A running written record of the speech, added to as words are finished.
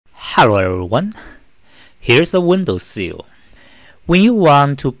Hello everyone, here's the windowsill. When you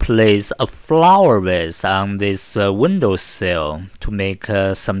want to place a flower vase on this windowsill to make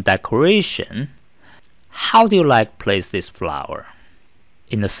some decoration, how do you like place this flower?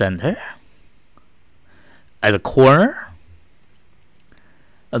 In the center? At the corner?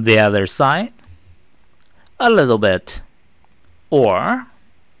 The other side? A little bit? Or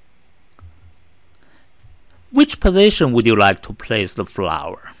which position would you like to place the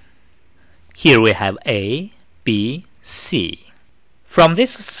flower? Here we have A, B, C. From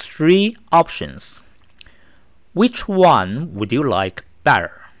these three options, which one would you like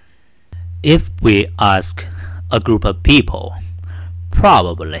better? If we ask a group of people,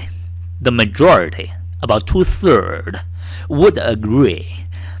 probably the majority, about 2/3, would agree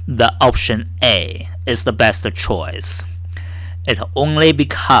that option A is the best choice. It's only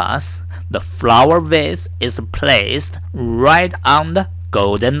because the flower vase is placed right on the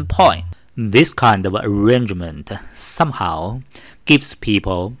golden point. This kind of arrangement somehow gives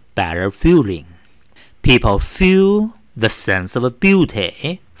people better feeling. People feel the sense of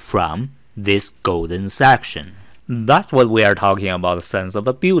beauty from this golden section. That's what we are talking about, the sense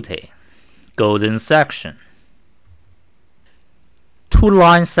of beauty. Golden section. Two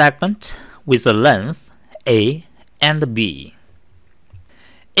line segment with a length A and B.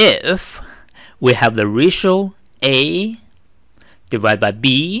 If we have the ratio A divided by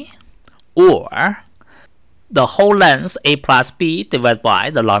B, or the whole length A plus B divided by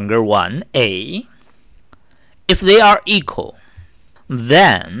the longer one A, if they are equal,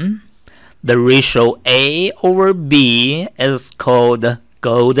 then the ratio A over B is called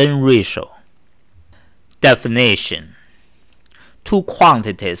golden ratio. Definition: two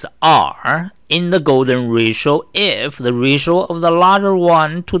quantities are in the golden ratio if the ratio of the larger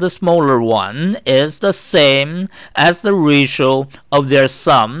one to the smaller one is the same as the ratio of their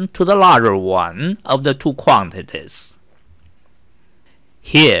sum to the larger one of the two quantities.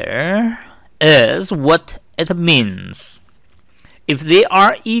 Here is what it means. If they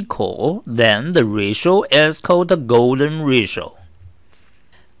are equal, then the ratio is called the golden ratio.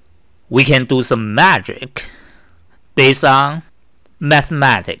 We can do some magic based on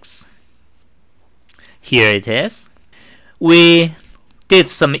mathematics. Here it is. We did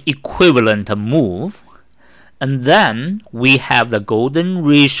some equivalent move, and then we have the golden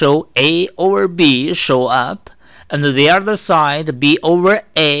ratio A over B show up, and the other side B over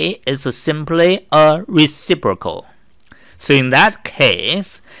A is simply a reciprocal. So in that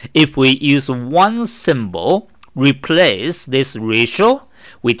case, if we use one symbol, replace this ratio,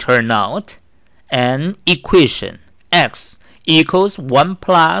 we turn out an equation, x equals 1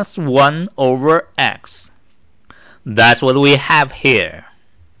 plus 1 over x. That's what we have here.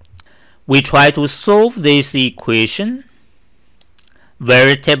 We try to solve this equation.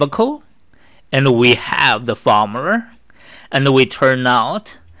 Very typical. And we have the formula. And we turn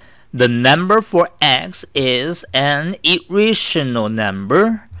out the number for x is an irrational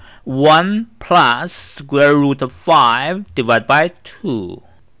number, 1 plus square root of 5 divided by 2.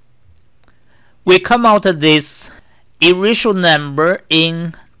 We come out of this irrational number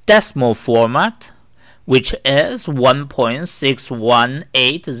in decimal format, which is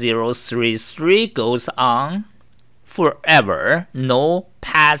 1.618033, goes on forever, no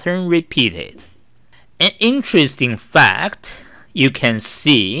pattern repeated. An interesting fact you can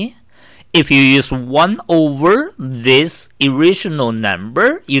see, if you use 1 over this irrational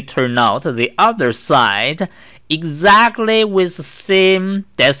number, you turn out the other side exactly with the same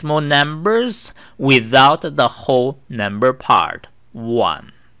decimal numbers without the whole number part,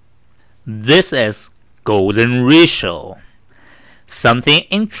 1. This is golden ratio. Something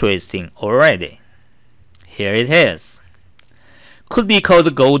interesting already. Here it is. Could be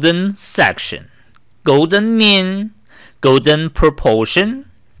called golden section, golden mean, golden proportion,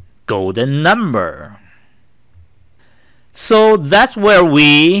 golden number. So that's where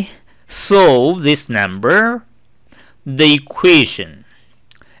we solve this number. The equation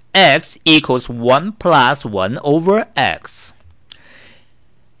x equals 1 plus 1 over x.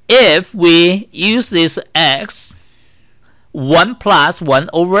 If we use this x, 1 plus 1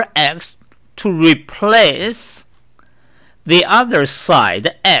 over x, to replace the other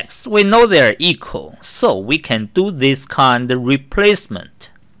side, x, we know they're equal, so we can do this kind of replacement.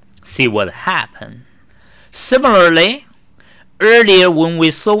 See what happens. Similarly, earlier when we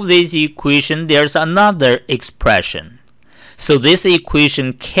solve this equation, there's another expression. So this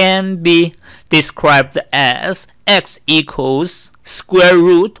equation can be described as x equals square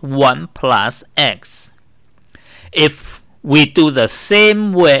root 1 plus x. If we do the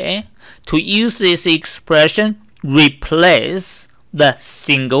same way to use this expression, replace the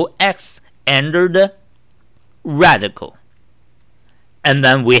single x under the radical. And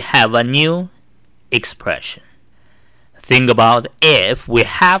then we have a new expression. Think about if we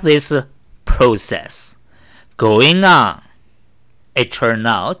have this process going on, it turns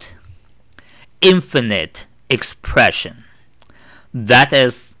out infinite expression. That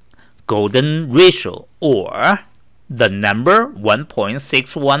is golden ratio, or the number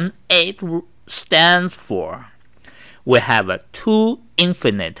 1.618 stands for. We have a two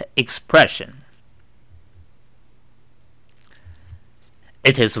infinite expression.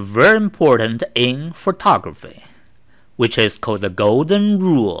 It is very important in photography, which is called the golden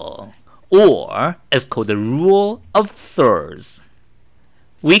rule, or it's called the rule of thirds.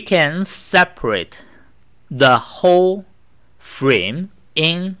 We can separate the whole frame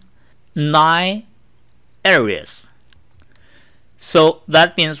in 9 areas. So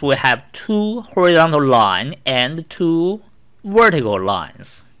that means we have 2 horizontal lines and 2 vertical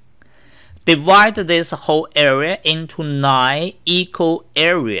lines. Divide this whole area into 9 equal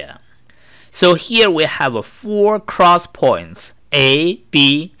areas. So here we have 4 cross points, A,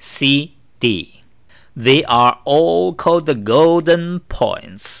 B, C, D. They are all called the golden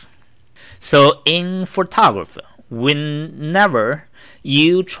points. So in photography, whenever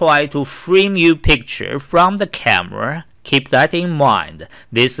you try to frame your picture from the camera, keep that in mind.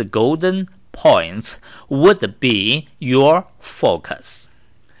 These golden points would be your focus.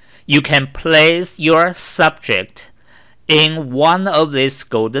 You can place your subject in one of these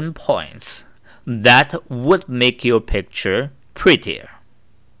golden points. That would make your picture prettier.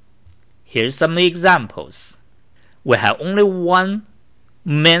 Here's some examples. We have only one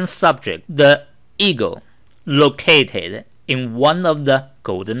main subject, the eagle, located in one of the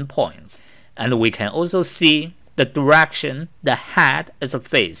golden points. And we can also see the direction the head is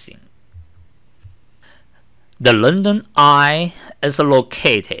facing. The London Eye is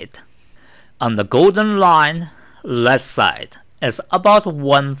located on the golden line left side. It's about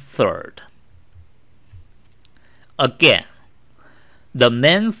 1/3. Again, the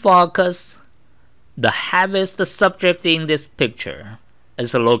main focus, the heaviest subject in this picture,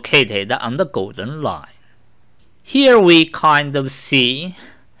 is located on the golden line. Here we kind of see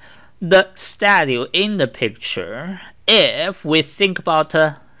the statue in the picture if we think about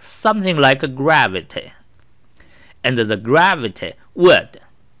something like gravity. And the gravity would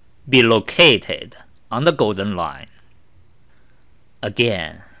be located on the golden line.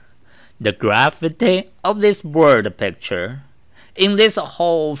 Again, the gravity of this bird picture in this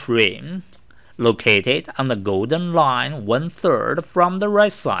whole frame located on the golden line 1/3 from the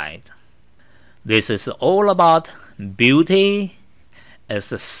right side. This is all about beauty.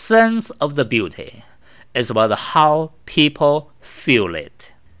 It's a sense of the beauty. It's about how people feel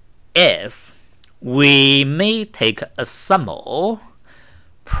it. If we may take a sample,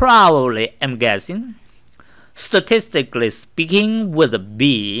 probably, I'm guessing, statistically speaking, would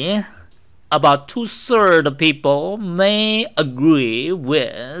be about 2/3 of people may agree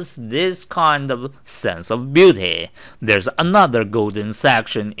with this kind of sense of beauty. There's another golden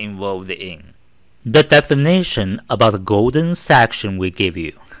section involved in. The definition about the golden section we give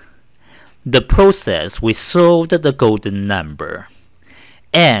you. The process we solved the golden number,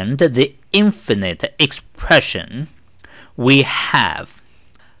 and the infinite expression we have.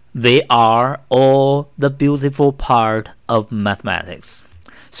 They are all the beautiful part of mathematics.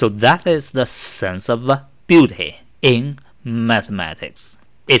 So that is the sense of beauty in mathematics.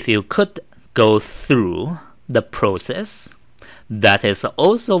 If you could go through the process, that is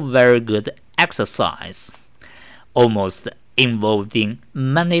also very good exercise, almost involving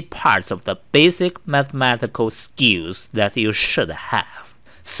many parts of the basic mathematical skills that you should have.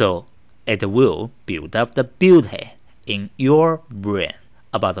 So it will build up the beauty in your brain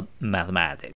about mathematics.